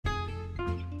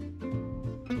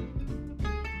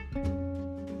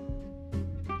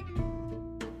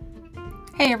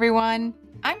Hey everyone,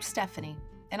 I'm Stephanie,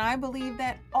 and I believe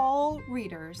that all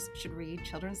readers should read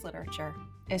children's literature,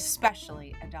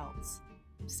 especially adults.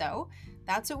 So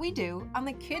that's what we do on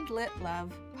the KidLit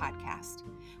Love podcast.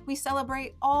 We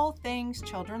celebrate all things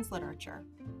children's literature,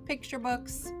 picture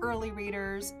books, early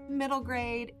readers, middle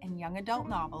grade, and young adult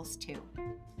novels too.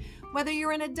 Whether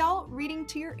you're an adult reading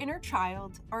to your inner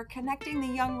child or connecting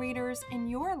the young readers in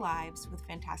your lives with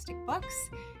fantastic books,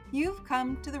 you've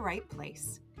come to the right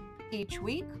place. Each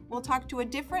week, we'll talk to a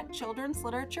different children's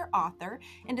literature author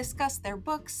and discuss their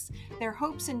books, their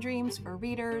hopes and dreams for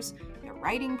readers, their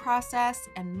writing process,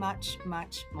 and much,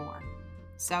 much more.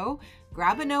 So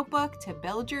grab a notebook to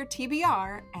build your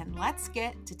TBR, and let's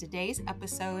get to today's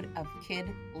episode of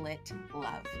KidLit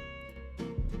Love.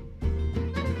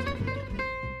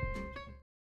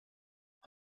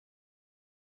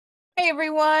 Hey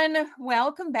everyone,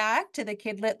 welcome back to the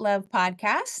KidLit Love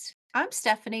podcast. I'm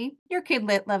Stephanie, your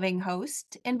KidLit loving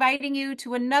host, inviting you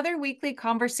to another weekly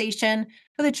conversation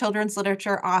with a children's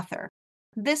literature author.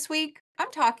 This week,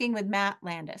 I'm talking with Matt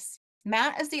Landis.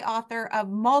 Matt is the author of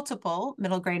multiple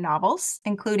middle grade novels,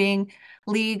 including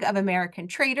League of American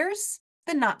Traitors,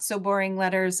 The Not So Boring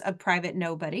Letters of Private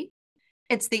Nobody,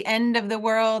 It's the End of the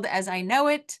World as I Know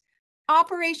It,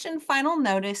 Operation Final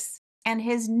Notice, and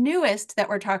his newest that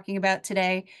we're talking about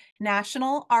today,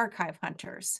 National Archive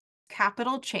Hunters,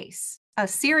 Capital Chase, a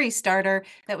series starter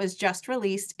that was just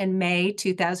released in May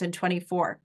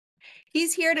 2024.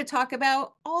 He's here to talk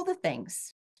about all the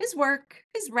things, his work,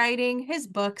 his writing, his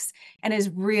books, and his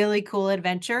really cool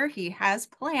adventure he has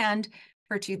planned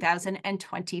for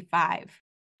 2025.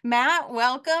 Matt,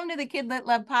 welcome to the KidLit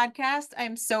Love podcast.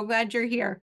 I'm so glad you're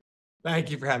here.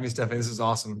 Thank you for having me, Stephanie. This is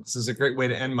awesome. This is a great way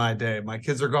to end my day. My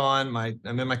kids are gone.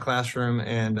 I'm in my classroom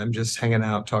and I'm just hanging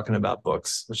out talking about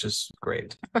books, which is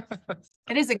great.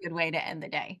 It is a good way to end the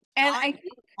day. And I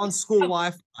think on school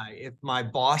Wi-Fi, if my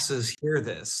bosses hear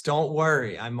this, don't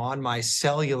worry. I'm on my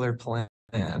cellular plan.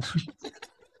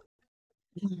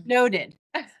 Noted.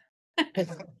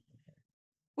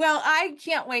 Well, I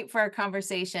can't wait for our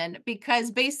conversation because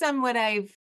based on what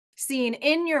I've seen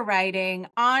in your writing,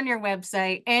 on your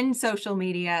website, and social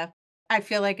media, I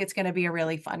feel like it's going to be a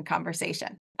really fun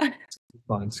conversation. Fun.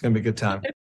 It's going to be a good time.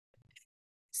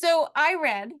 So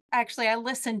I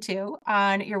listened to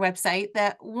on your website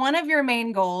that one of your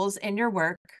main goals in your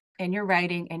work, in your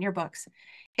writing, in your books,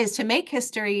 is to make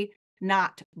history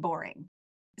not boring.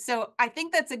 So I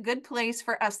think that's a good place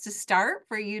for us to start,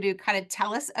 for you to kind of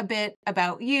tell us a bit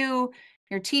about you,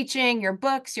 your teaching, your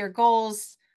books, your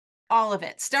goals, all of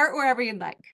it. Start wherever you'd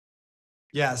like.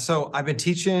 Yeah. So I've been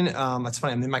teaching. It's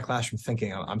funny. I'm in my classroom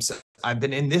thinking I've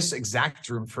been in this exact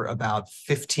room for about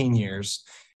 15 years.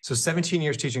 So 17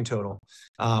 years teaching total,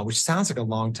 which sounds like a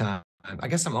long time. I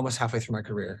guess I'm almost halfway through my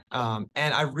career. And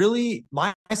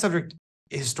my subject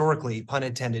historically, pun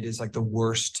intended, is like the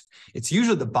worst. It's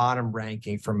usually the bottom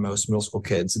ranking for most middle school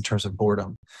kids in terms of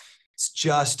boredom. It's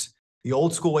just the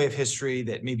old school way of history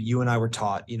that maybe you and I were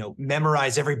taught,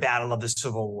 memorize every battle of the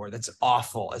Civil War. That's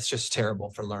awful. It's just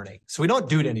terrible for learning. So we don't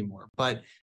do it anymore, but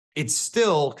it's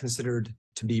still considered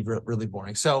to be really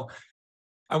boring. So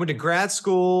I went to grad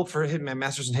school for hitting my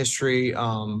master's in history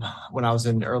when I was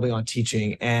early on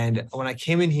teaching. And when I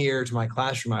came in here to my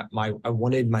classroom, I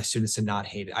wanted my students to not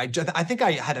hate it. I think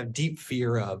I had a deep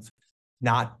fear of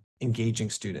not engaging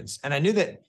students. And I knew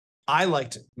that I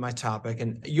liked my topic,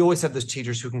 and you always have those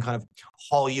teachers who can kind of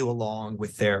haul you along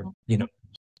with their,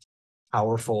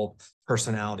 powerful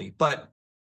personality. But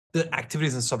the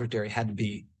activities in the subject area had to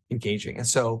be engaging. And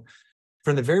so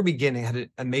from the very beginning, I had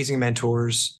amazing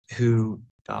mentors who,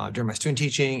 during my student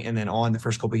teaching and then on the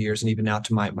first couple of years, and even now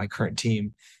to my current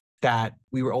team, that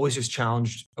we were always just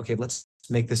challenged, okay, let's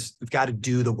make this, we've got to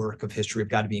do the work of history. We've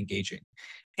got to be engaging.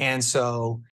 And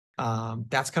so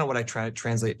that's kind of what I try to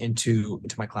translate into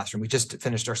my classroom. We just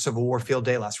finished our Civil War field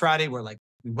day last Friday, where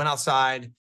we went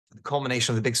outside, the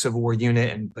culmination of the big Civil War unit,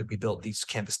 and we built these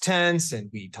canvas tents, and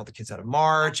we taught the kids how to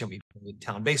march, and we played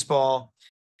town baseball.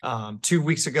 2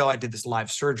 weeks ago, I did this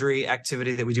live surgery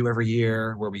activity that we do every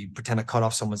year, where we pretend to cut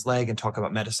off someone's leg and talk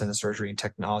about medicine and surgery and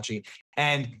technology.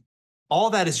 And all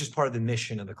that is just part of the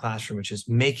mission of the classroom, which is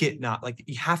make it not like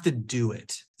you have to do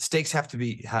it. The stakes have to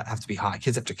be high.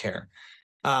 Kids have to care.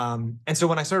 And so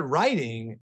when I started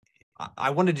writing, I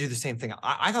wanted to do the same thing.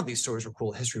 I thought these stories were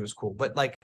cool. History was cool, but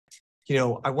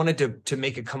I wanted to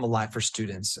make it come alive for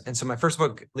students. And so my first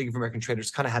book, League of American Traitors,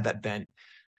 kind of had that bent.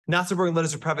 Not So Boring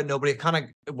Letters of Private Nobody. It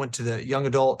kind of went to the young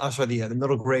adult, the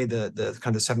middle grade, the kind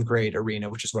of the seventh grade arena,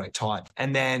 which is what I taught.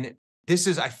 And then this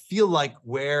is, I feel like,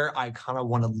 where I kind of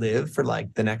want to live for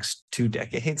like the next 2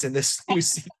 decades in this new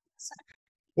series,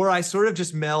 where I sort of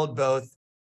just meld both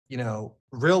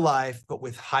real life, but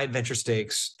with high adventure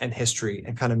stakes and history,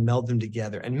 and kind of meld them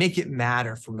together and make it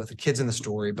matter for both the kids in the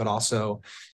story, but also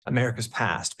America's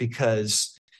past,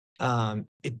 because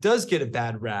it does get a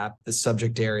bad rap, the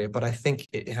subject area, but I think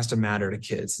it has to matter to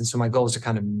kids. And so my goal is to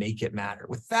kind of make it matter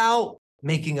without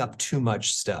making up too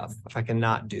much stuff, if I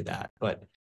cannot do that. But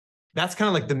that's kind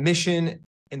of like the mission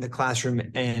in the classroom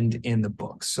and in the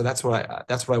books. So that's what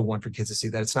I want for kids to see,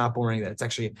 that it's not boring, that it's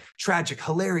actually tragic,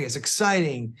 hilarious,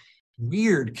 exciting,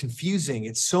 weird, confusing.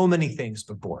 It's so many things,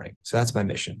 but boring. So that's my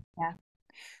mission. Yeah.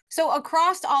 So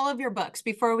across all of your books,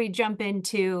 before we jump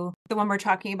into the one we're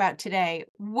talking about today,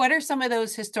 what are some of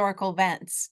those historical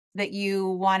events that you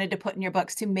wanted to put in your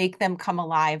books to make them come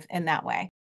alive in that way?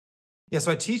 Yeah,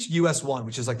 so I teach US1,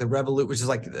 which is like the revolution, which is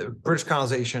like the British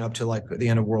colonization up to like the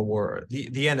end of World War,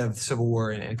 the end of Civil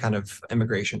War and kind of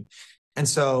immigration. And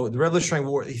so the Revolutionary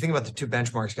War, you think about the two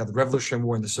benchmarks, you got the Revolutionary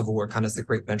War and the Civil War kind of as the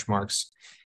great benchmarks.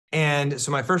 And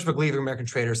so my first book, Leaving American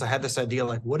Traders, I had this idea,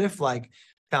 like, what if like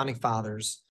founding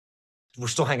fathers were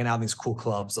still hanging out in these cool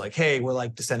clubs? Like, hey, we're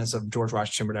like descendants of George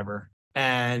Washington, whatever.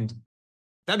 And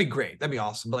that'd be great. That'd be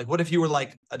awesome. But like, what if you were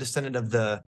like a descendant of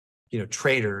the,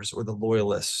 traders or the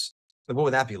loyalists? Like, what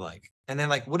would that be like? And then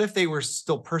like, what if they were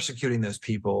still persecuting those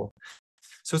people?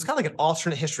 So it's kind of like an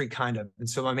alternate history kind of. And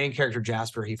so my main character,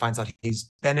 Jasper, he finds out he's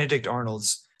Benedict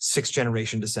Arnold's sixth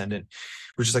generation descendant,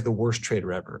 which is like the worst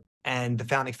trader ever. And the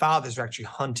founding fathers are actually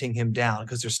hunting him down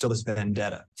because there's still this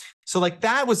vendetta. So like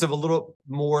that was a little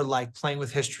more like playing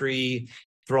with history,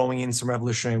 throwing in some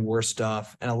Revolutionary War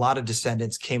stuff. And a lot of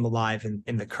descendants came alive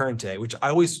in the current day, which I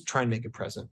always try and make it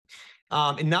present.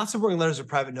 In Not So Boring Letters of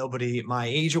Private Nobody, my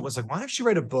agent was like, why don't you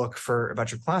write a book about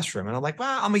your classroom? And I'm like,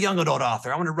 well, I'm a young adult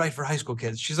author. I want to write for high school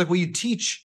kids. She's like, well, you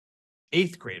teach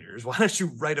eighth graders. Why don't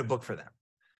you write a book for them?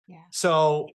 Yeah.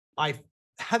 So I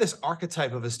had this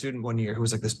archetype of a student one year who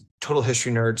was like this total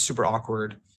history nerd, super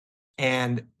awkward.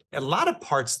 And a lot of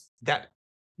parts that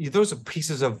those are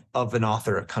pieces of an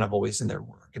author kind of always in their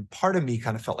work. And part of me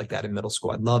kind of felt like that in middle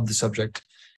school. I loved the subject,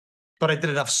 but I did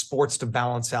enough sports to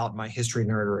balance out my history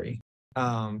nerdery.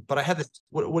 But I had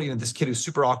this kid who's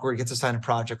super awkward, gets assigned a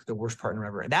project with the worst partner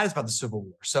ever. And that is about the Civil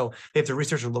War. So they have to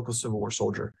research a local Civil War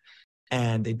soldier.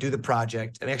 And they do the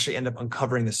project and they actually end up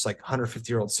uncovering this like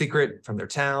 150-year-old secret from their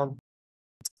town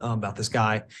about this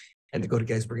guy. And they go to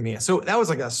Gettysburg, Indiana. So that was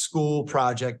like a school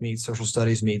project meets social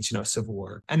studies meets, Civil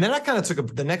War. And then I kind of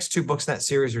took the next two books in that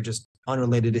series are just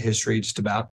unrelated to history, just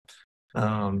about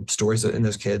stories in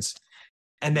those kids.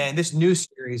 And then this new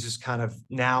series is kind of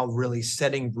now really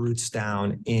setting roots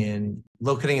down in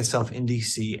locating itself in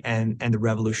DC and the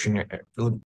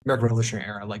American Revolutionary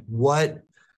era. Like what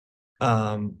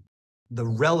the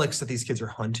relics that these kids are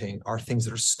hunting are things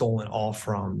that are stolen all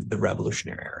from the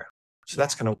Revolutionary era. So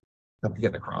that's kind of what I'm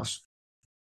getting across.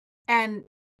 And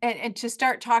to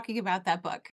start talking about that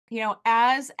book,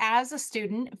 as a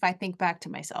student, if I think back to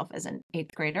myself as an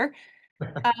eighth grader,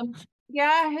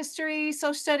 yeah, history,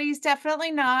 social studies,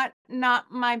 definitely not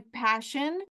my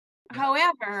passion.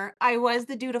 However, I was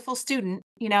the dutiful student.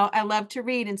 I love to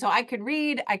read. And so I could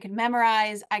read, I could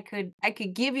memorize, I could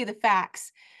give you the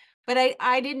facts, but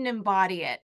I didn't embody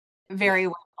it very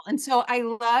well. And so I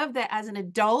love that as an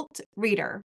adult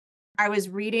reader, I was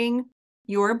reading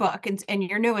your book and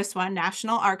your newest one,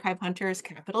 National Archive Hunters,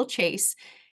 Capital Chase.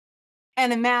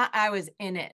 And then Matt, I was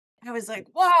in it. I was like,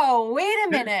 whoa, wait a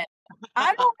minute.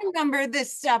 I don't remember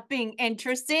this stuff being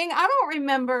interesting. I don't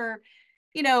remember,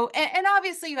 and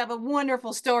obviously you have a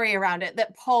wonderful story around it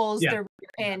that pulls the reader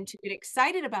in to get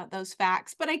excited about those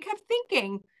facts. But I kept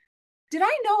thinking, did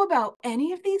I know about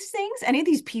any of these things, any of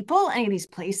these people, any of these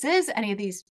places, any of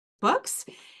these books?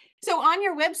 So on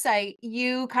your website,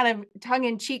 you kind of tongue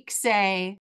in cheek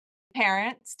say,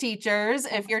 parents, teachers,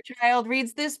 if your child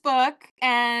reads this book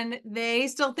and they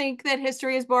still think that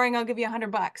history is boring, I'll give you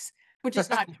 $100, which is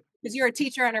not because you're a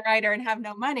teacher and a writer and have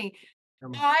no money.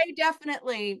 I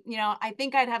definitely, I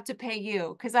think I'd have to pay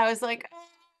you because I was like, oh,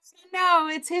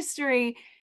 no, it's history.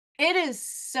 It is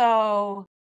so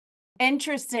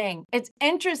interesting. It's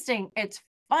interesting. It's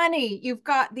funny. You've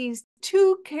got these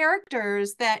two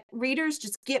characters that readers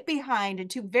just get behind in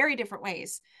two very different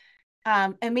ways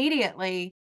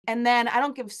immediately. And then I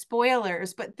don't give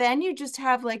spoilers, but then you just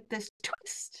have like this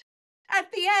twist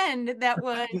at the end that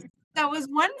was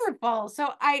wonderful.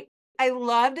 So I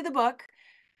loved the book.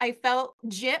 I felt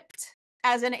gypped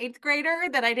as an eighth grader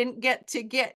that I didn't get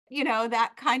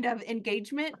that kind of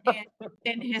engagement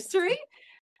in history.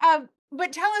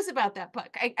 But tell us about that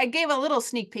book. I gave a little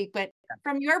sneak peek, but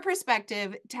from your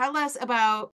perspective, tell us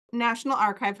about National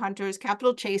Archive Hunters,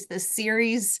 Capital Chase, the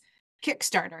series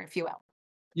Kickstarter, if you will.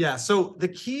 Yeah. So the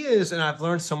key is, and I've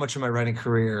learned so much in my writing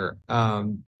career.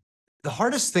 The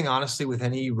hardest thing, honestly, with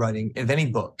any writing, of any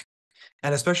book,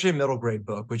 and especially a middle grade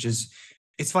book, which is,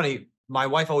 it's funny. My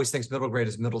wife always thinks middle grade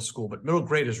is middle school, but middle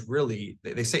grade is really,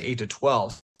 they say 8 to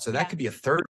 12. So that Yeah. could be a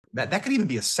third, that could even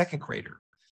be a second grader.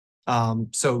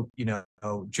 So,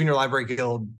 Junior Library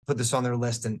Guild put this on their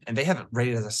list, and they have it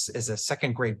rated as a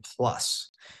second grade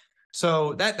plus.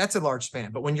 So that's a large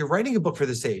span. But when you're writing a book for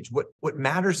this age, what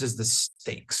matters is the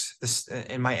stakes. This,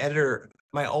 and my editor,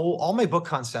 all my book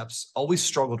concepts always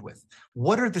struggled with,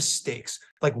 what are the stakes?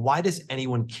 Like, why does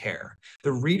anyone care?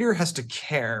 The reader has to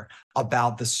care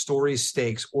about the story's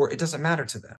stakes, or it doesn't matter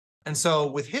to them. And so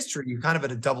with history, you're kind of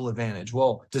at a double advantage.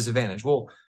 Well, disadvantage. Well,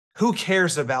 who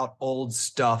cares about old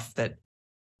stuff that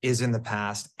is in the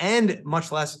past, and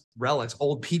much less relics,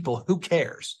 old people? Who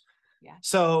cares? Yeah.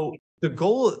 So the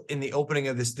goal in the opening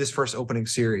of this first opening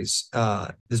series,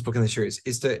 this book in the series,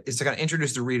 is to kind of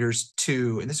introduce the readers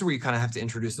to, and this is where you kind of have to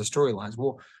introduce the storylines.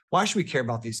 Well, why should we care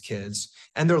about these kids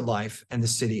and their life and the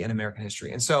city and American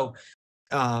history? And so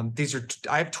I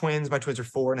have twins. My twins are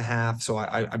 4.5. So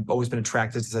I've always been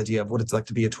attracted to this idea of what it's like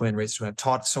to be a twin, raised a twin. I've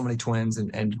taught so many twins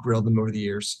and grilled them over the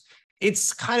years.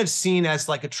 It's kind of seen as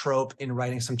like a trope in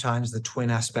writing sometimes, the twin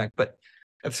aspect, but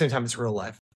at the same time, it's real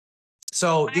life.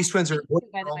 So I these twins are,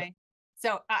 by the way.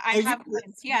 So I oh, you, have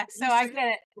twins. Yeah. So I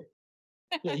get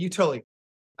yeah, you totally.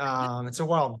 It's a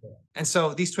wild. And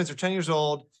so these twins are 10 years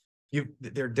old.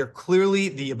 They're clearly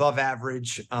the above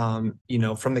average, from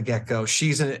the get-go.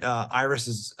 Iris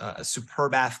is a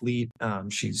superb athlete.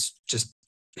 She's just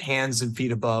hands and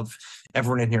feet above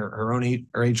everyone in her own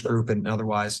her age group and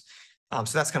otherwise. So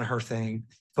that's kind of her thing.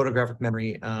 Photographic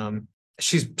memory.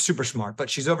 She's super smart,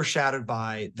 but she's overshadowed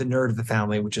by the nerd of the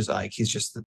family, which is Ike. He's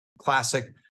just the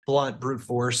classic blunt brute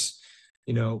force,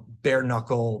 bare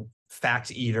knuckle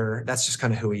fact eater. That's just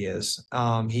kind of who he is.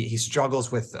 He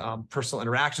struggles with personal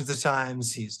interactions at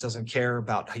times. He doesn't care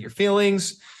about how your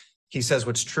feelings. He says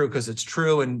what's true because it's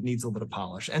true and needs a little bit of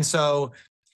polish. And so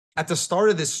at the start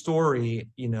of this story,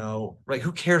 right,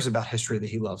 who cares about history that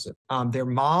he loves it? Their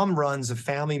mom runs a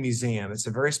family museum. It's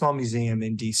a very small museum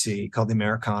in DC called the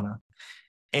Americana.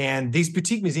 And these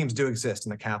boutique museums do exist in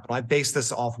the capital. I based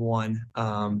this off one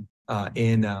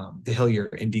in the Hillier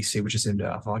in DC, which is in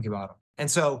Foggy Bottom. And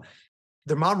so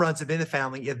their mom runs it in the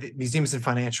family. The museum is in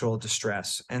financial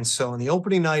distress. And so on the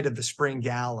opening night of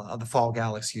the fall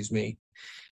gala, excuse me,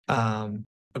 a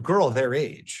girl their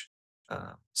age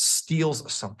steals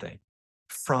something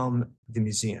from the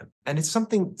museum. And it's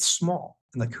something small.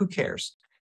 And like, who cares?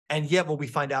 And yet what we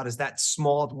find out is that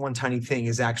small one tiny thing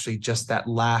is actually just that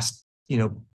last,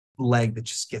 leg that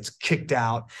just gets kicked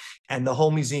out, and the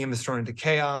whole museum is thrown into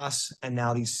chaos. And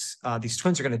now these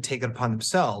twins are going to take it upon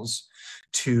themselves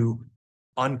to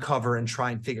uncover and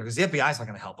try and figure, because the FBI is not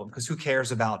going to help them, because who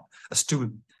cares about a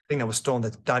stupid thing that was stolen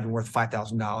that's not even worth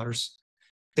 $5,000?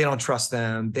 They don't trust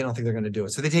them. They don't think they're going to do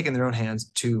it. So they take it in their own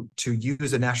hands to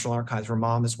use the National Archives, where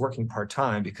mom is working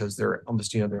part-time because they're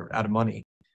almost, they're out of money,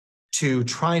 to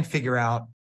try and figure out,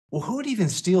 well, who would even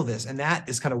steal this? And that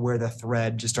is kind of where the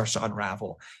thread just starts to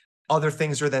unravel. Other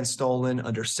things are then stolen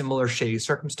under similar shady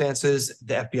circumstances.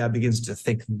 The FBI begins to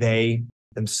think they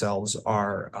themselves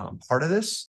are part of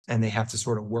this, and they have to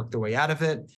sort of work their way out of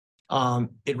it.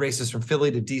 It races from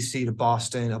Philly to DC to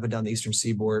Boston, up and down the Eastern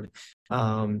Seaboard.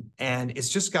 And it's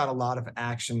just got a lot of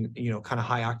action, kind of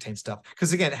high octane stuff.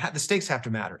 Because again, the stakes have to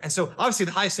matter. And so obviously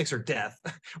the high stakes are death,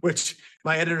 which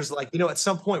my editor's like, at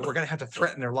some point we're going to have to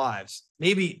threaten their lives.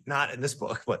 Maybe not in this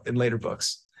book, but in later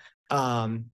books.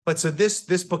 But so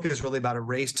this book is really about a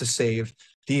race to save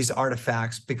these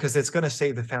artifacts, because it's going to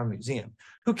save the family museum.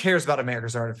 Who cares about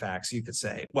America's artifacts? You could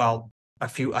say, well,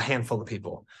 a handful of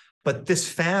people. But this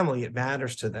family, it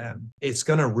matters to them. It's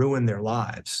going to ruin their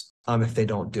lives if they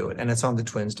don't do it. And it's on the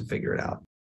twins to figure it out.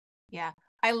 Yeah.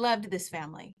 I loved this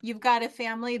family. You've got a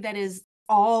family that is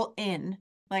all in,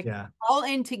 all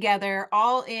in together,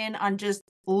 all in on just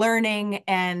learning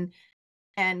and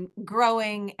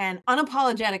growing and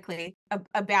unapologetically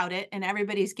about it and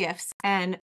everybody's gifts.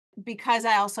 And because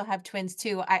I also have twins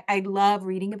too, I love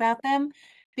reading about them,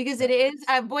 because I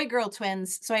have boy-girl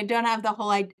twins. So I don't have the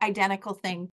whole identical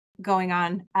thing going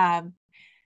on.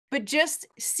 But just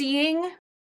seeing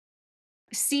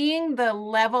the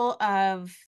level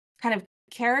of kind of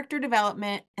character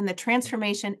development and the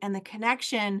transformation and the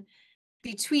connection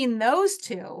between those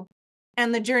two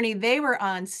and the journey they were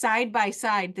on side by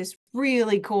side, this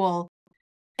really cool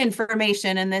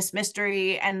information and this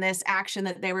mystery and this action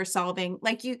that they were solving.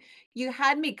 Like you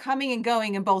had me coming and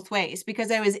going in both ways,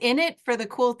 because I was in it for the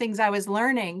cool things I was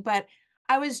learning, but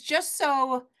I was just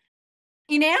so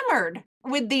enamored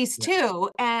with these Yeah. two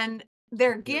and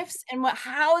their Yeah. gifts and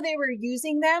how they were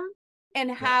using them and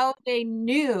Yeah. how they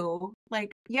knew,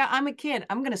 like, yeah, I'm a kid.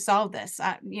 I'm going to solve this.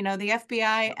 The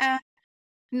FBI,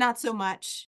 not so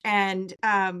much. And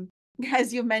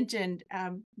as you mentioned,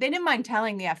 they didn't mind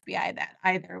telling the FBI that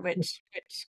either, which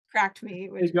cracked me.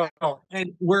 There Which you go.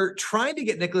 And we're trying to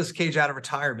get Nicolas Cage out of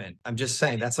retirement. I'm just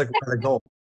saying that's like one of the goals.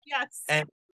 yes, And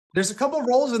there's a couple of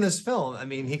roles in this film. I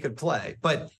mean, he could play,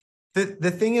 but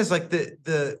the thing is like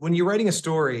the when you're writing a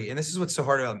story, and this is what's so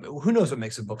hard about who knows what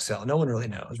makes a book sell? No one really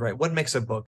knows, right? What makes a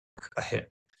book a hit?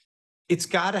 It's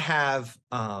got to have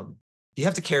you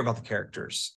have to care about the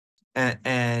characters.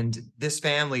 And this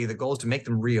family, the goal is to make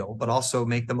them real, but also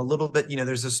make them a little bit,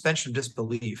 there's a suspension of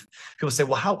disbelief. People say,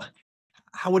 well,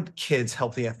 how would kids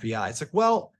help the FBI? It's like,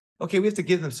 well, okay, we have to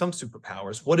give them some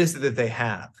superpowers. What is it that they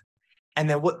have? And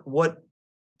then what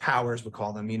powers we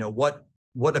call them?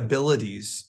 What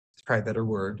abilities, it's probably a better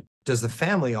word, does the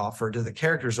family offer, do the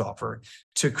characters offer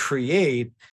to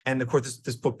create? And of course,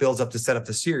 this book builds up to set up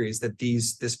the series that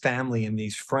this family and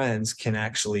these friends can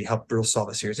actually help real solve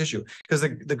a serious issue. Because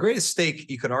the greatest stake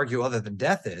you could argue other than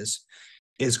death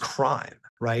is crime,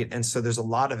 right? And so there's a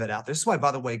lot of it out there. This is why,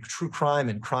 by the way, true crime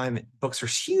and crime books are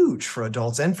huge for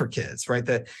adults and for kids, right?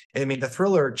 The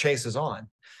thriller chases on.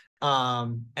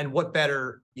 And what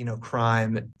better,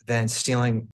 crime than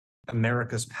stealing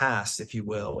America's past, if you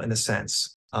will, in a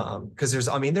sense. Because there's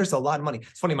a lot of money.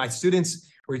 It's funny, my students,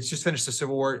 we just finished the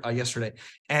Civil War yesterday.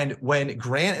 And when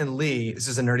Grant and Lee, this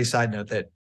is a nerdy side note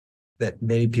that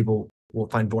many people will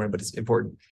find boring, but it's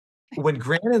important. When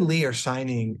Grant and Lee are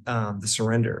signing the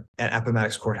surrender at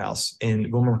Appomattox Courthouse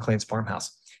in Wilmer McLean's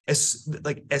farmhouse, as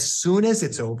soon as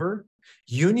it's over,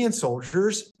 Union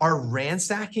soldiers are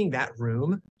ransacking that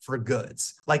room for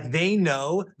goods. Like they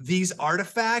know these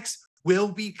artifacts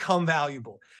will become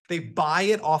valuable. They buy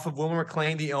it off of Wilmer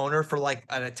McLean, the owner, for like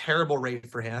at a terrible rate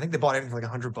for him. I think they bought everything for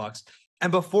like $100.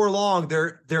 And before long,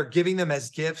 they're giving them as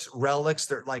gifts, relics.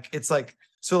 They're like, it's like,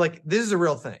 so like this is a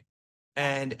real thing.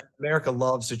 And America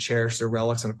loves to cherish their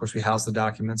relics. And of course, we house the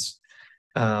documents.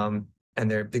 And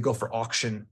they go for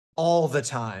auction all the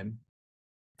time,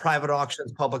 private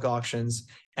auctions, public auctions.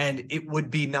 And it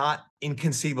would be not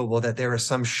inconceivable that there is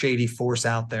some shady force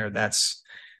out there that's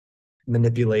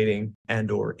manipulating and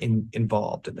or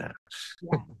involved in that.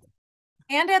 yeah.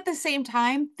 And at the same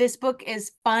time, this book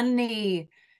is funny.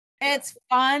 It's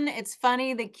fun. It's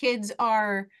funny. The kids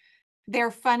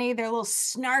they're funny. They're a little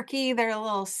snarky. They're a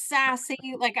little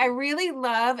sassy. Like I really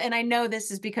love, and I know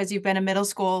this is because you've been a middle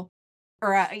school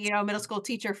or middle school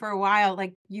teacher for a while.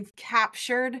 Like you've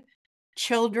captured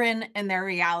children and their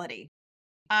reality.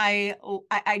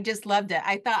 I just loved it.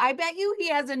 I thought, I bet you he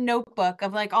has a notebook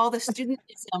of like all the student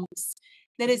isms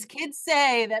that his kids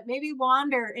say that maybe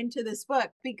wander into this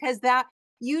book because that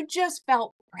you just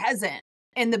felt present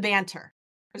in the banter.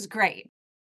 It was great.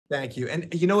 Thank you.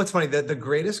 And you know what's funny? The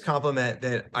greatest compliment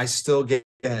that I still get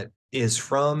is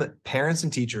from parents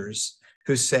and teachers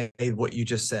who say what you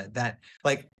just said. That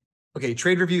like, okay,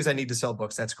 trade reviews, I need to sell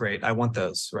books. That's great. I want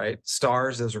those, right?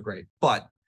 Stars, those are great. But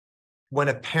when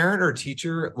a parent or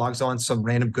teacher logs on some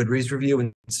random Goodreads review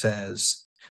and says,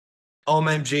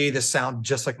 OMG, this sounds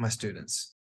just like my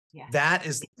students. Yeah. That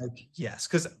is like, yes,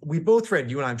 because we both read,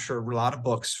 you and I'm sure, a lot of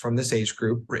books from this age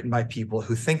group written by people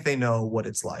who think they know what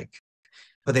it's like,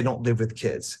 but they don't live with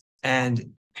kids.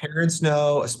 And parents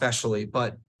know, especially,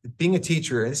 but being a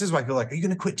teacher, and this is why I feel like, are you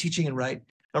going to quit teaching and write?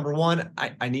 Number one,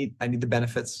 I need the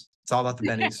benefits. It's all about the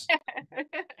bennies.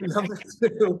 Number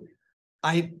two,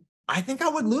 I think I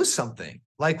would lose something.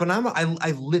 Like when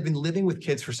I've been living with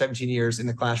kids for 17 years in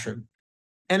the classroom.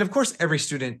 And of course, every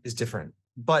student is different,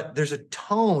 but there's a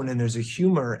tone and there's a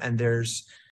humor and there's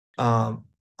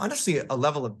honestly a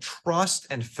level of trust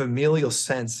and familial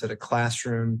sense that a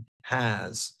classroom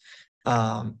has.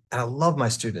 And I love my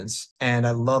students and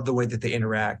I love the way that they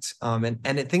interact. And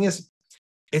the thing is,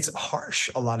 it's harsh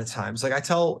a lot of times. Like I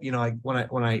tell,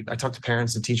 when I talk to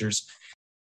parents and teachers,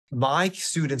 my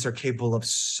students are capable of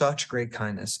such great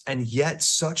kindness and yet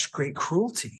such great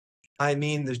cruelty. I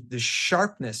mean, the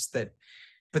sharpness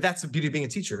but that's the beauty of being a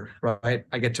teacher, right?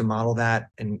 I get to model that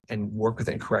and work with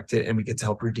it and correct it, and we get to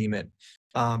help redeem it.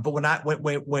 But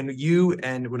when you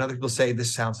and when other people say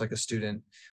this sounds like a student,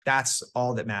 that's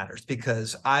all that matters,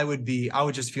 because I would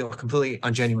just feel completely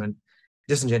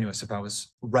disingenuous if I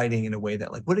was writing in a way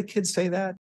that like, would a kid say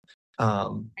that?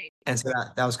 And so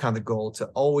that was kind of the goal, to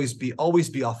always be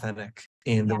authentic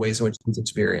in the ways in which kids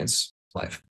experience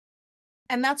life.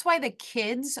 And that's why the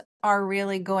kids are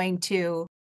really going to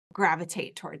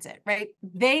gravitate towards it, right?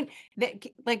 They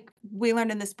like we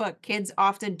learned in this book, kids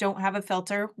often don't have a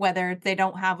filter, whether they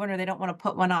don't have one or they don't want to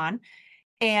put one on.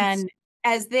 And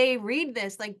as they read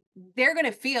this, like, they're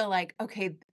gonna feel like,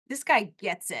 okay, this guy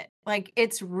gets it. Like,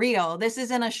 it's real. This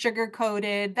isn't a sugar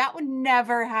coated. That would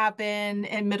never happen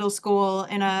in middle school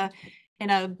in a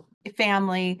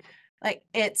family. Like,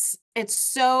 it's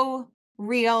so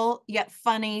real yet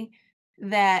funny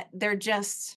that they're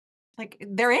just like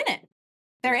they're in it.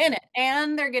 They're in it,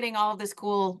 and they're getting all of this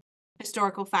cool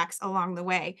historical facts along the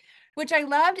way, which I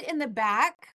loved. In the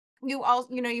back, you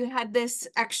had this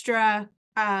extra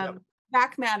Yep.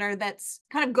 back matter that's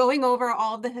kind of going over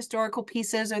all of the historical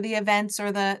pieces or the events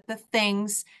or the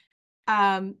things.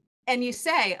 And you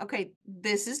say, okay,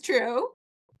 this is true.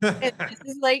 This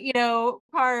is like,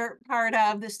 part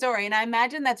of the story. And I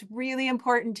imagine that's really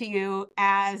important to you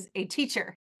as a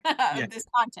teacher Yeah, of this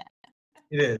content.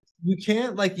 it is.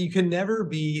 You can never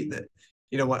be the,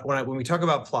 when we talk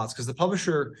about plots, because the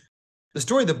publisher, the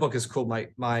story of the book is cool.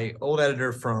 My old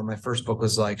editor from my first book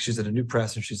was like, she's at a new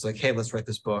press and she's like, hey, let's write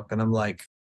this book. And I'm like,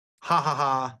 ha ha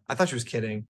ha. I thought she was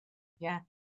kidding. Yeah.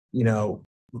 You know,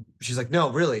 she's like, no,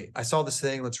 really, I saw this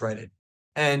thing, let's write it.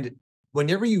 And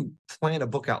whenever you plan a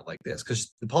book out like this,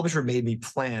 because the publisher made me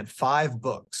plan 5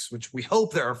 books, which we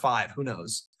hope there are 5, who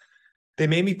knows? They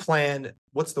made me plan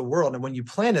what's the world. And when you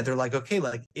plan it, they're like, okay,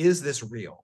 like, is this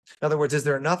real? In other words, is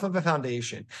there enough of a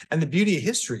foundation? And the beauty of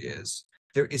history is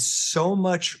there is so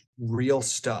much real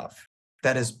stuff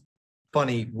that is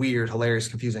funny, weird, hilarious,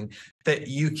 confusing, that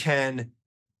you can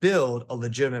build a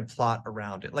legitimate plot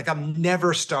around it. Like, I'm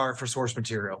never starved for source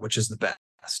material, which is the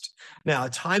best. Now,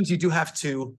 at times you do have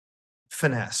to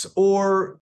finesse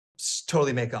or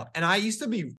totally make up. And I used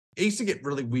to get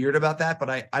really weird about that, but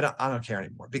I don't care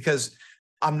anymore, because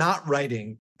I'm not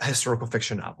writing a historical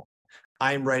fiction novel.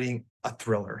 I'm writing a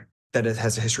thriller that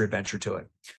has a history adventure to it.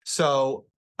 So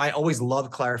I always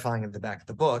love clarifying at the back of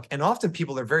the book. And often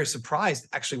people are very surprised,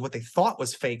 actually, what they thought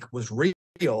was fake was real,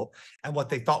 and what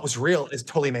they thought was real is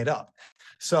totally made up.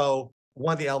 So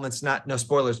one of the elements, no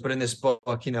spoilers, but in this book,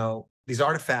 these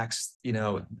artifacts,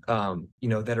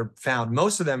 that are found,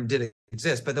 most of them did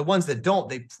exist, but the ones that don't,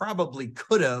 they probably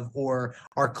could have or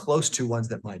are close to ones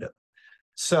that might have.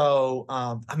 So,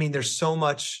 there's so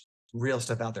much real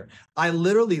stuff out there. I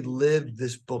literally lived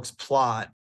this book's plot.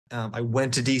 I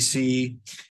went to DC.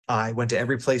 I went to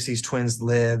every place these twins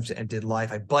lived and did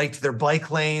life. I biked their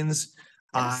bike lanes.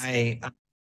 Yes.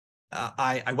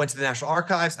 I went to the National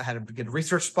Archives. I had a good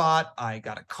research spot. I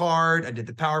got a card. I did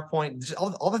the PowerPoint.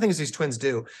 All the things these twins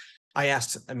do. I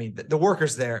asked, the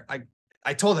workers there.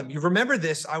 I told them, you remember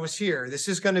this? I was here. This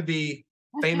is going to be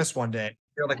famous one day.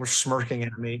 They're like, we're smirking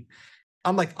at me.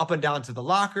 I'm like up and down to the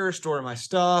locker, storing my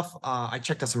stuff. I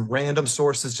checked out some random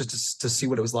sources just to see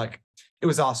what it was like. It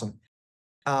was awesome.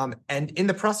 And in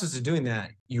the process of doing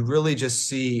that, you really just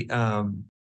see, it's funny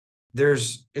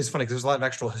because there's a lot of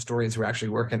actual historians who are actually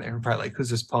working there. Probably like,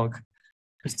 who's this punk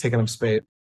who's taking up space,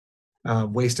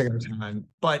 wasting our time?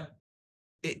 But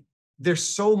there's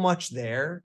so much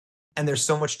there, and there's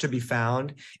so much to be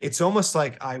found. It's almost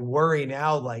like I worry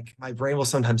now, like my brain will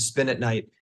sometimes spin at night.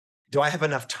 Do I have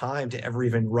enough time to ever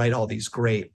even write all these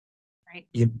great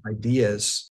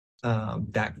ideas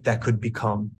that could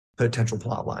become potential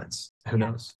plot lines? Who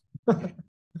knows?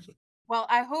 Well,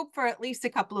 I hope for at least a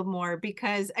couple of more,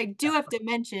 because I do have to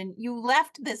mention you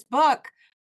left this book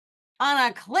on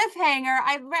a cliffhanger.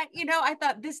 I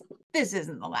thought this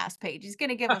isn't the last page. He's going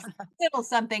to give us a little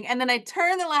something, and then I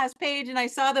turned the last page and I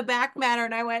saw the back matter,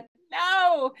 and I went,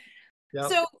 no.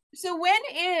 Yep. So when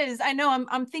I know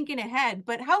I'm thinking ahead,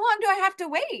 but how long do I have to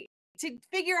wait to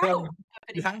figure out?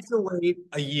 You have to wait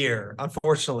a year,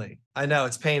 unfortunately. I know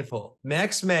it's painful.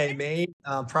 Next May,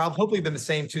 hopefully been the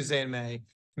same Tuesday in May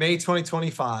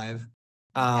 2025.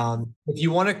 If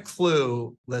you want a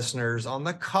clue, listeners, on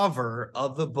the cover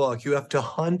of the book, you have to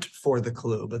hunt for the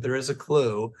clue, but there is a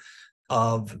clue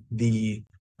of the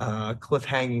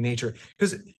cliffhanging nature.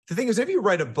 Because the thing is, if you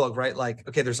write a book, right, like,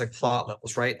 okay, there's like plot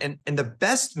levels, right? And the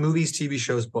best movies, TV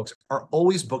shows, books are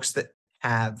always books that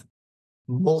have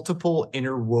multiple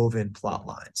interwoven plot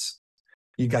lines.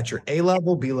 You got your A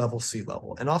level, B level, C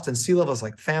level. And often C level is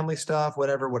like family stuff, what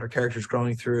are characters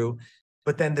growing through.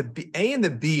 But then the A and the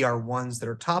B are ones that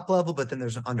are top level, but then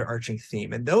there's an underarching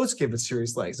theme, and those give it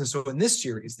serious legs. And so in this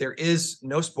series, there is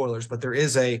no spoilers, but there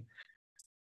is a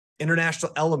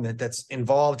international element that's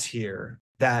involved here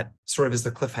that sort of is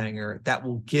the cliffhanger that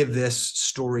will give this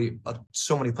story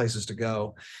so many places to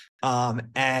go.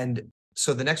 And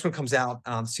so the next one comes out,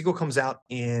 sequel comes out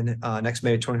in next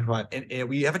May 2025. And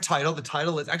we have a title. The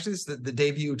title is actually the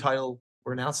debut title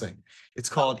we're announcing. It's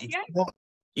called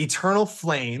Eternal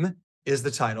Flame is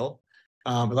the title.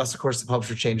 Unless, of course, the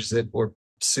publisher changes it or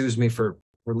sues me for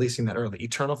releasing that early.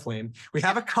 Eternal Flame. We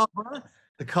have a cover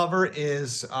The cover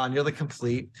is nearly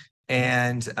complete.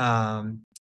 And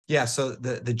yeah, so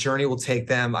the journey will take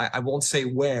them. I won't say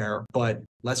where, but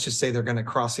let's just say they're going to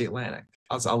cross the Atlantic.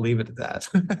 I'll leave it at that.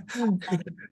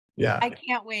 Yeah. I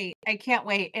can't wait. I can't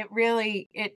wait. It really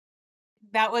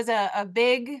that was a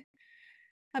big,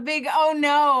 oh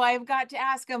no, I've got to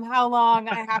ask him how long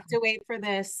I have to wait for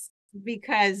this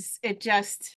because it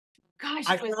just, gosh,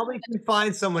 I it was. probably can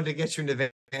find someone to get you an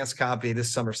advanced copy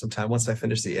this summer sometime once I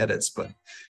finish the edits, but I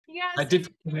Yes, did.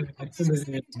 we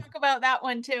can talk about that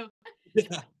one too.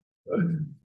 Yeah.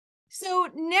 So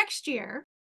next year,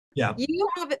 Yeah. you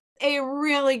have a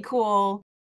really cool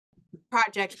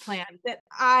project plan that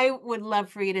I would love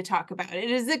for you to talk about.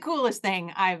 It is the coolest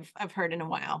thing I've heard in a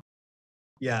while.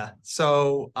 Yeah.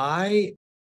 So I'm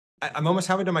almost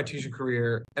halfway done my teaching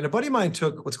career, and a buddy of mine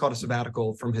took what's called a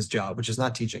sabbatical from his job, which is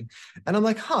not teaching. And I'm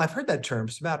like, I've heard that term,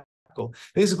 sabbatical.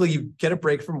 Basically, you get a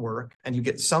break from work and you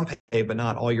get some pay, but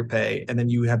not all your pay. And then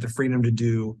you have the freedom to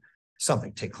do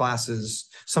something, take classes.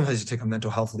 Sometimes you take a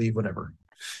mental health leave, whatever.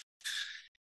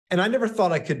 And I never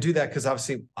thought I could do that because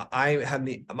obviously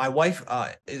my wife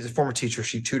is a former teacher.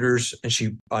 She tutors and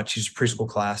she teaches preschool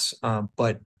class,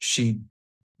 but she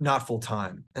not full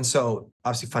time. And so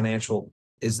obviously financial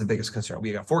is the biggest concern.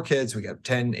 We got 4 kids. We got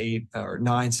 10, 8, or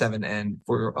 9, 7, and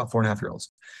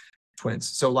 4.5-year-olds, twins.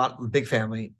 So big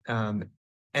family. And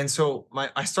so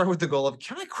I started with the goal of,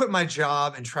 can I quit my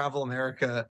job and travel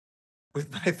America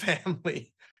with my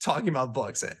family talking about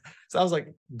books? So I was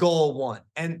like, goal 1.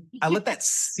 And I let that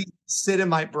sit in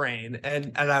my brain.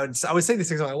 And I would say these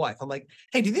things to my wife. I'm like,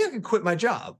 hey, do you think I can quit my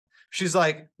job? She's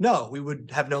like, no, we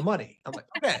would have no money. I'm like,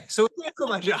 okay, so I can't quit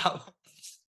my job.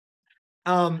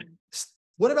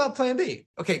 What about plan B?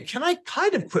 Okay, can I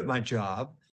kind of quit my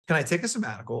job? Can I take a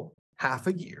sabbatical, half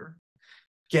a year,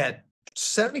 get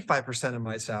 75% of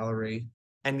my salary,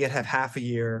 and yet have half a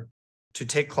year to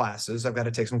take classes? I've got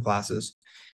to take some classes,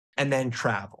 and then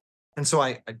travel. And so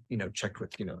I checked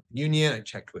with, union. I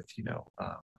checked with,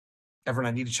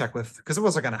 everyone I need to check with, because I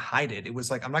wasn't going to hide it. It was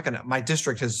like, my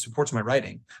district supports my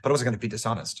writing, but I wasn't going to be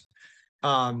dishonest.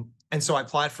 And so I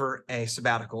applied for a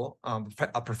sabbatical,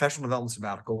 a professional development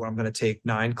sabbatical, where I'm going to take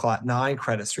 9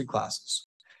 credits, 3 classes.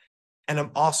 And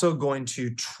I'm also going to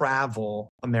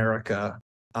travel America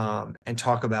and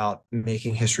talk about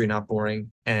making history not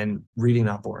boring and reading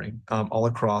not boring all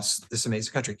across this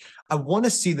amazing country. I want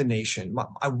to see the nation.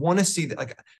 I want to see that,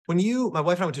 like, my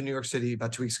wife and I went to New York City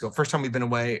about 2 weeks ago. First time we've been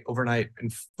away overnight in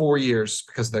 4 years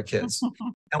because of the kids.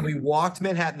 And we walked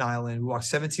Manhattan Island. We walked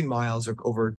 17 miles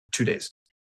over 2 days.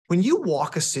 When you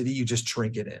walk a city, you just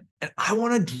drink it in. And I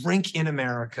want to drink in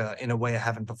America in a way I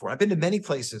haven't before. I've been to many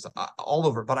places all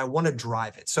over, but I want to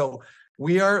drive it. So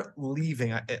we are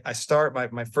leaving. I start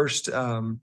my first, I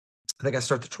think I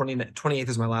start the 28th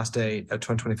is my last day of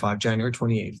 2025, January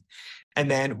 28th. And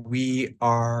then we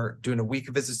are doing a week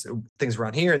of visits, things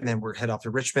around here, and then we're head off to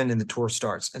Richmond and the tour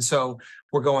starts. And so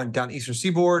we're going down the Eastern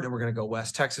Seaboard, and we're going to go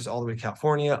West Texas all the way to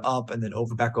California, up, and then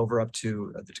back over up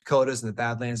to the Dakotas and the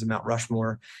Badlands and Mount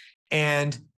Rushmore.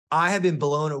 And I have been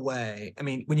blown away. I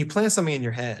mean, when you plan something in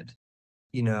your head,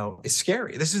 it's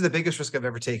scary. This is the biggest risk I've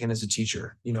ever taken as a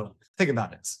teacher. Think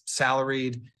about it. It's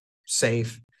salaried,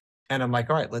 safe. And I'm like,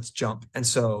 all right, let's jump. And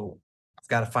so I've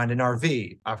got to find an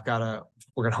RV.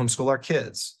 We're going to homeschool our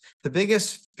kids. The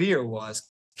biggest fear was,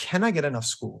 can I get enough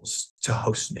schools to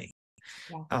host me?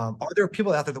 Yeah. Are there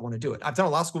people out there that want to do it? I've done a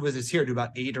lot of school visits here, do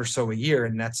about 8 or so a year.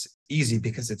 And that's easy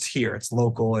because it's here, it's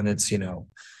local, and it's, I don't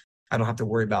have to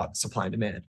worry about supply and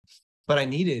demand. But I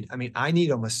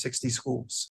need almost 60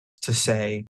 schools to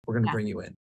say, we're going to bring you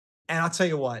in. And I'll tell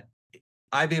you what,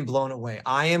 I've been blown away.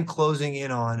 I am closing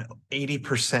in on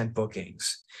 80%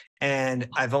 bookings. And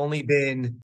I've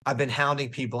been hounding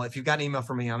people. If you've got an email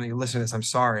from me, I'm going to listen to this. I'm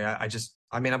sorry.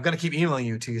 I'm going to keep emailing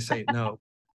you until you say no.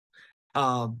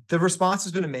 The response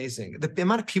has been amazing. The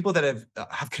amount of people that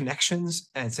have connections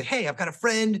and say, hey, I've got a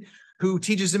friend who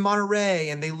teaches in Monterey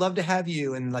and they love to have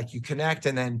you, and like you connect.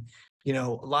 And then, a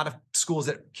lot of schools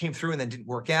that came through and then didn't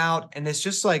work out. And it's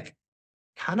just like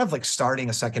kind of like starting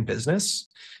a second business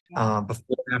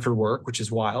before and after work, which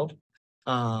is wild.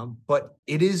 But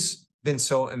it has been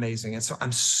so amazing. And so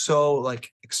I'm so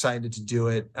excited to do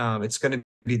it. It's going to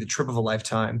be the trip of a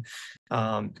lifetime.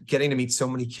 Getting to meet so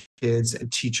many kids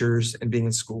and teachers and being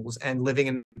in schools and living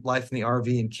in life in the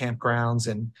RV and campgrounds.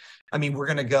 And we're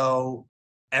going to go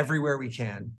everywhere we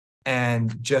can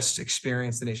and just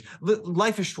experience the nation.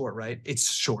 Life is short, right?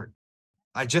 It's short.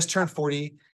 I just turned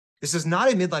 40. This is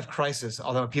not a midlife crisis,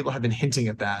 although people have been hinting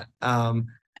at that.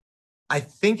 I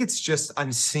think it's just,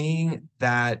 I'm seeing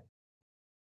that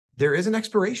there is an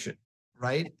expiration,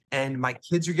 right? And my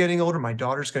kids are getting older. My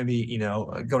daughter's going to be,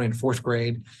 going into fourth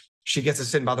grade. She gets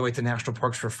us in, by the way, to national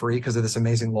parks for free because of this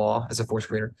amazing law as a fourth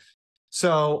grader.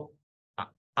 So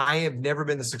I have never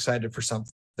been this excited for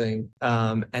something.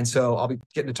 And so I'll be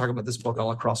getting to talk about this book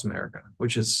all across America,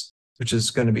 which is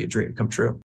going to be a dream come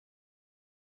true.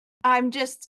 I'm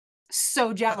just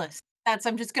so jealous.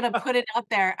 I'm just going to put it out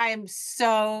there. I am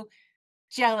so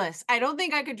jealous. I don't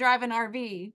think I could drive an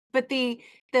RV, but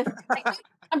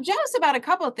I'm jealous about a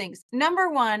couple of things. Number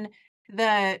one,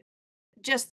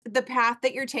 just the path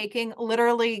that you're taking,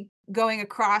 literally going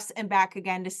across and back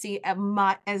again to see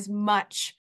as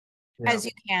much as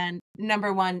you can.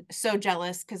 Number one, so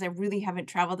jealous because I really haven't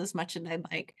traveled as much as I'd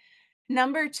like.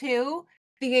 Number two,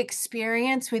 the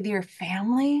experience with your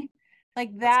family.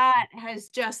 Like that has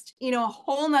just, a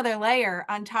whole nother layer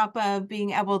on top of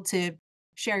being able to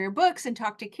share your books and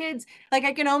talk to kids. Like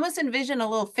I can almost envision a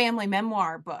little family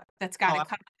memoir book that's got to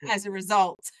come as a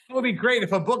result. It would be great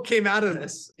if a book came out of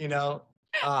this,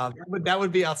 that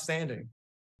would be outstanding.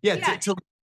 Yeah.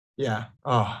 Yeah.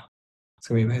 Oh, it's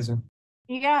going to be amazing.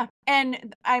 Yeah.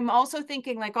 And I'm also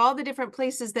thinking like all the different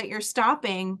places that you're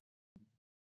stopping,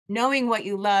 knowing what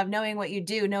you love, knowing what you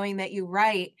do, knowing that you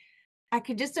write, I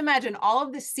could just imagine all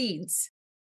of the seeds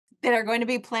that are going to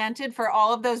be planted for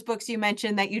all of those books you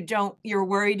mentioned that you're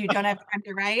worried you don't have time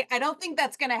to write. I don't think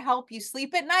that's going to help you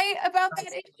sleep at night about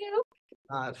that issue.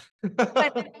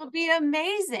 But it'll be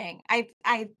amazing.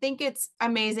 I think it's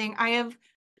amazing. I have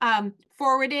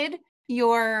forwarded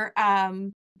your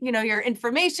your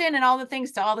information and all the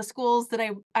things to all the schools that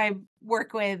I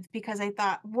work with because I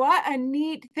thought, what a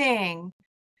neat thing.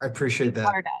 I appreciate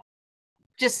that.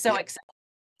 Just so excited.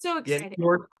 So excited. Yeah,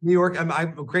 New York.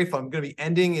 I'm grateful. I'm going to be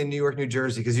ending in New York, New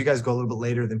Jersey, because you guys go a little bit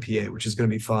later than PA, which is going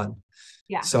to be fun.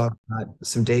 Yeah. So I've got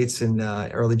some dates in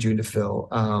early June to fill.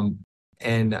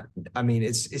 And I mean,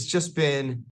 it's just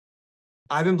been,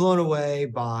 I've been blown away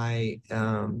by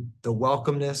the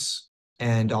welcomeness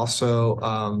and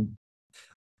also,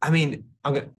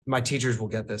 my teachers will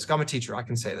get this. I'm a teacher. I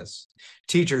can say this.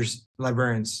 Teachers,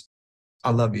 librarians, I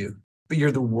love you, but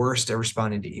you're the worst at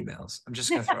responding to emails. I'm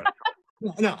just going to throw it out.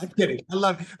 No, I'm kidding.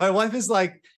 My wife is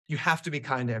like, you have to be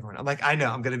kind to everyone. I'm like, I know,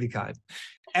 I'm going to be kind.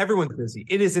 Everyone's busy.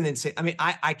 It is an insane. I mean,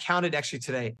 I counted actually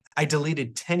today. I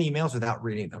deleted 10 emails without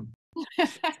reading them.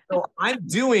 So I'm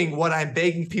doing what I'm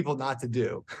begging people not to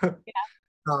do. Yeah.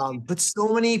 But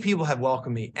so many people have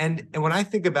welcomed me. And when I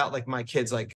think about like my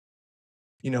kids, like,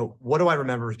 what do I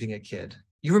remember as being a kid?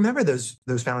 You remember those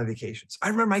family vacations. I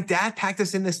remember my dad packed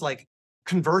us in this like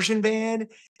conversion van.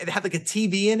 It had like a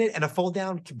TV in it and a fold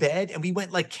down bed. And we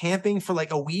went like camping for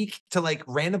like a week to like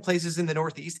random places in the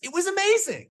Northeast. It was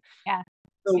amazing. Yeah.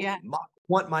 So I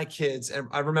want my kids, and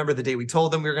I remember the day we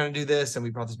told them we were going to do this and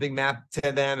we brought this big map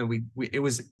to them. And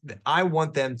I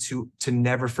want them to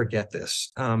never forget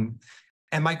this. And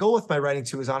my goal with my writing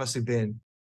too has honestly been,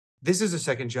 this is a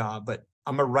second job, but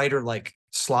I'm a writer like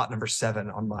slot number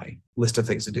 7 on my list of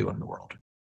things to do in the world.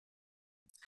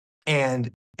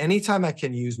 And anytime I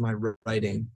can use my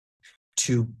writing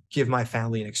to give my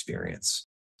family an experience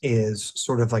is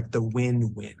sort of like the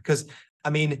win-win. Because I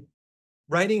mean,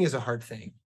 writing is a hard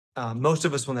thing. Most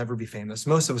of us will never be famous.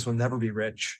 Most of us will never be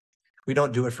rich. We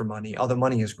don't do it for money, although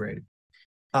money is great.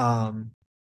 The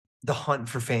hunt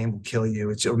for fame will kill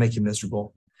you. It'll make you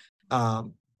miserable.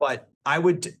 But I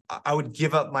would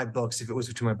give up my books if it was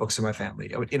between my books and my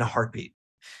family. I would, in a heartbeat.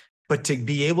 But to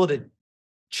be able to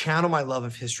channel my love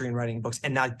of history and writing books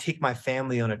and now take my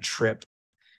family on a trip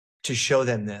to show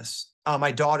them this.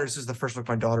 My daughter, this is the first book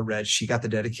my daughter read. She got the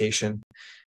dedication.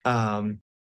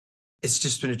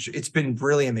 It's been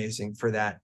really amazing for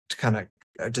that to kind of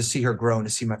to see her grow and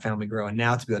to see my family grow, and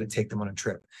now to be able to take them on a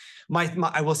trip.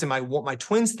 I will say my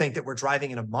twins think that we're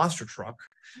driving in a monster truck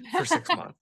for 6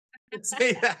 months.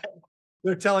 Say that.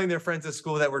 They're telling their friends at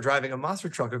school that we're driving a monster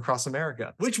truck across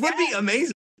America, which would be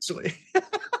amazing, actually. Oh,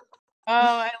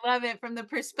 I love it from the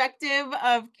perspective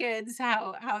of kids,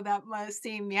 how that must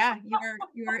seem. Yeah,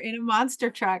 you're in a monster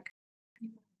truck.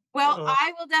 Well,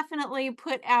 I will definitely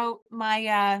put out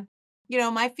my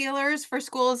my feelers for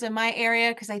schools in my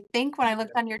area, because I think when I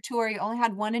looked on your tour, you only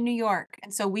had one in New York,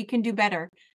 and so we can do better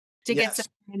to get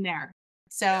something in there.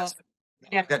 So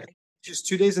definitely. Just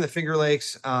 2 days in the Finger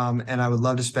Lakes, and I would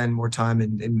love to spend more time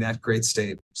in that great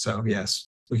state. So yes,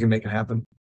 we can make it happen.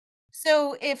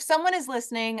 So if someone is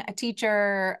listening, a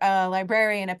teacher, a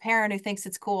librarian, a parent who thinks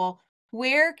it's cool,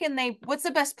 what's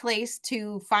the best place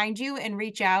to find you and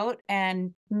reach out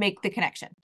and make the connection?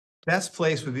 Best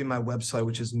place would be my website,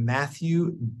 which is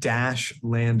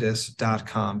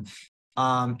matthew-landis.com.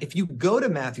 If you go to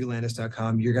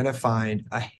matthewlandis.com, you're going to find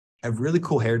a really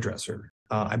cool hairdresser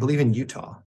I believe in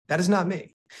Utah. That is not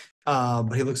me,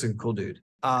 but he looks like a cool dude.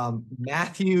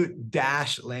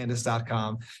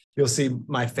 Matthew-Landis.com. You'll see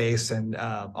my face and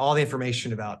all the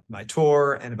information about my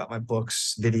tour and about my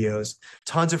books, videos,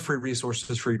 tons of free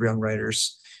resources for young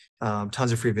writers,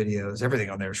 tons of free videos. Everything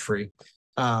on there is free.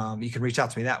 You can reach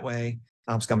out to me that way.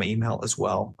 It's got my email as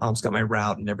well. It's got my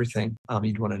route and everything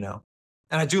you'd want to know.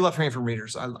 And I do love hearing from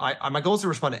readers. My goal is to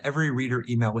respond to every reader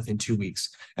email within 2 weeks,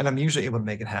 and I'm usually able to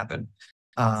make it happen.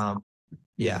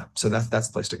 Yeah, so that's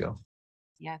the place to go.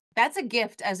 Yeah, that's a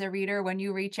gift as a reader when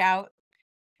you reach out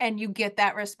and you get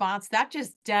that response. That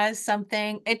just does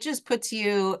something. It just puts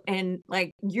you in,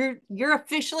 like, you're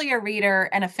officially a reader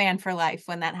and a fan for life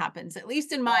when that happens, at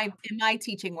least in my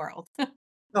teaching world.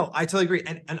 No, I totally agree.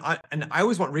 And I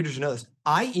always want readers to know this.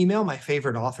 I email my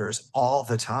favorite authors all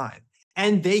the time,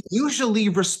 and they usually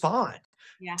respond.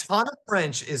 Yeah. Tana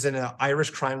French is an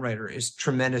Irish crime writer, is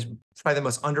tremendous, probably the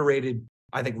most underrated,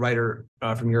 I think, writer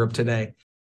from Europe today.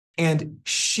 And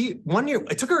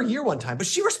it took her a year one time, but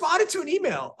she responded to an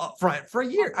email for a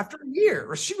year, after a year,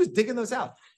 or she was digging those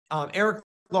out. Eric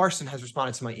Larson has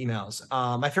responded to my emails.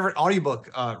 My favorite audiobook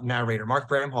narrator, Mark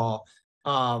Bramhall,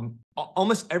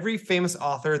 almost every famous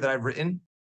author that I've written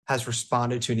has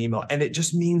responded to an email, and it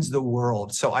just means the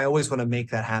world. So I always want to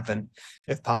make that happen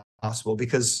if possible,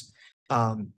 because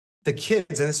the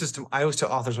kids, and this is, I always tell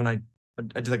authors when I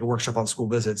did like a workshop on school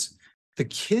visits, the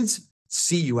kids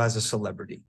see you as a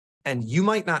celebrity, and you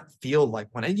might not feel like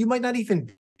one, and you might not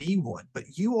even be one, but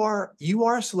you are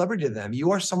a celebrity to them.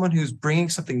 You are someone who's bringing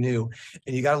something new,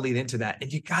 and you got to lead into that,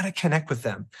 and you got to connect with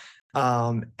them.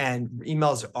 And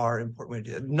emails are an important way to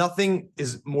do it. Nothing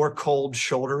is more cold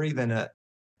shouldery than an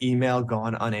email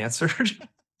gone unanswered,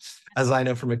 as I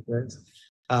know from experience.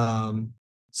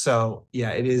 So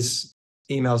yeah, it is.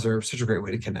 Emails are such a great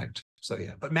way to connect. So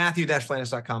yeah, but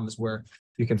Matthew-Landis.com is where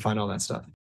you can find all that stuff.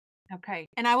 Okay.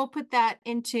 And I will put that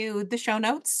into the show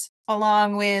notes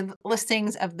along with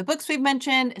listings of the books we've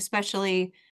mentioned,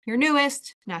 especially your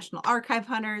newest, National Archive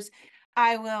Hunters.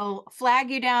 I will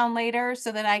flag you down later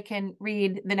so that I can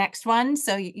read the next one,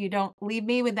 so you don't leave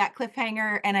me with that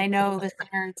cliffhanger. And I know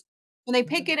listeners, when they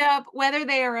pick it up, whether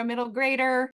they are a middle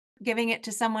grader, giving it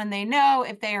to someone they know,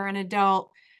 if they are an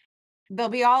adult, they'll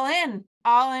be all in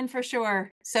for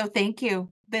sure. So thank you.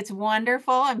 That's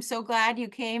wonderful. I'm so glad you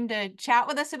came to chat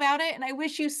with us about it. And I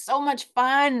wish you so much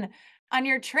fun on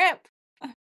your trip.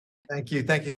 Thank you.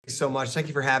 Thank you so much. Thank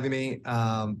you for having me.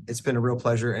 It's been a real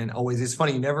pleasure. And always, it's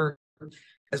funny,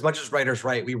 as much as writers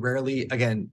write, we rarely,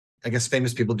 again, I guess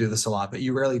famous people do this a lot, but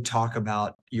you rarely talk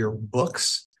about your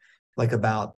books,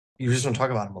 you just don't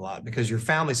talk about them a lot because your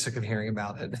family's sick of hearing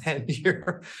about it.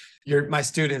 And my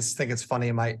students think it's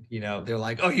funny. They're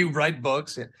like, oh, you write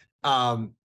books.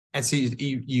 And so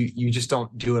you just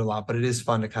don't do it a lot, but it is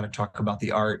fun to kind of talk about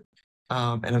the art.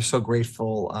 And I'm so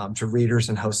grateful to readers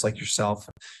and hosts like yourself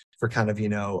for kind of,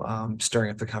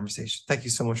 stirring up the conversation. Thank you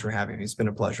so much for having me. It's been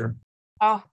a pleasure.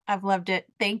 Oh, I've loved it.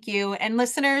 Thank you. And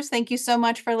listeners, thank you so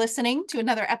much for listening to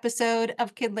another episode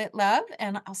of KidLit Love,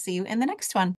 and I'll see you in the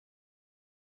next one.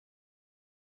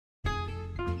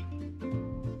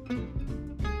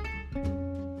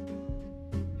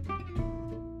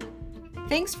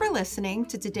 Thanks for listening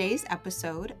to today's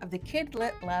episode of the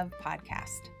KidLit Love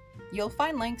podcast. You'll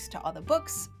find links to all the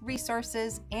books,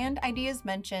 resources, and ideas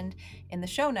mentioned in the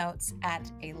show notes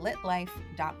at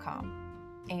alitlife.com.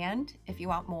 And if you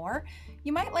want more,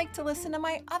 you might like to listen to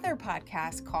my other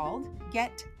podcast called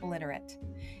Get Literate.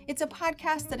 It's a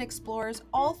podcast that explores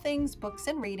all things books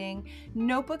and reading,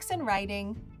 notebooks and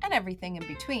writing, and everything in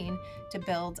between to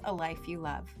build a life you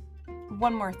love.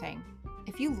 One more thing.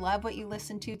 If you love what you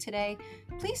listened to today,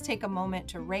 please take a moment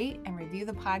to rate and review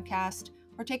the podcast,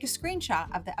 or take a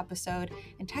screenshot of the episode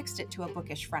and text it to a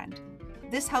bookish friend.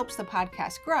 This helps the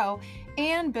podcast grow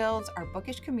and builds our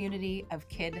bookish community of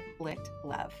KidLit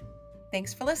Love.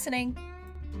 Thanks for listening.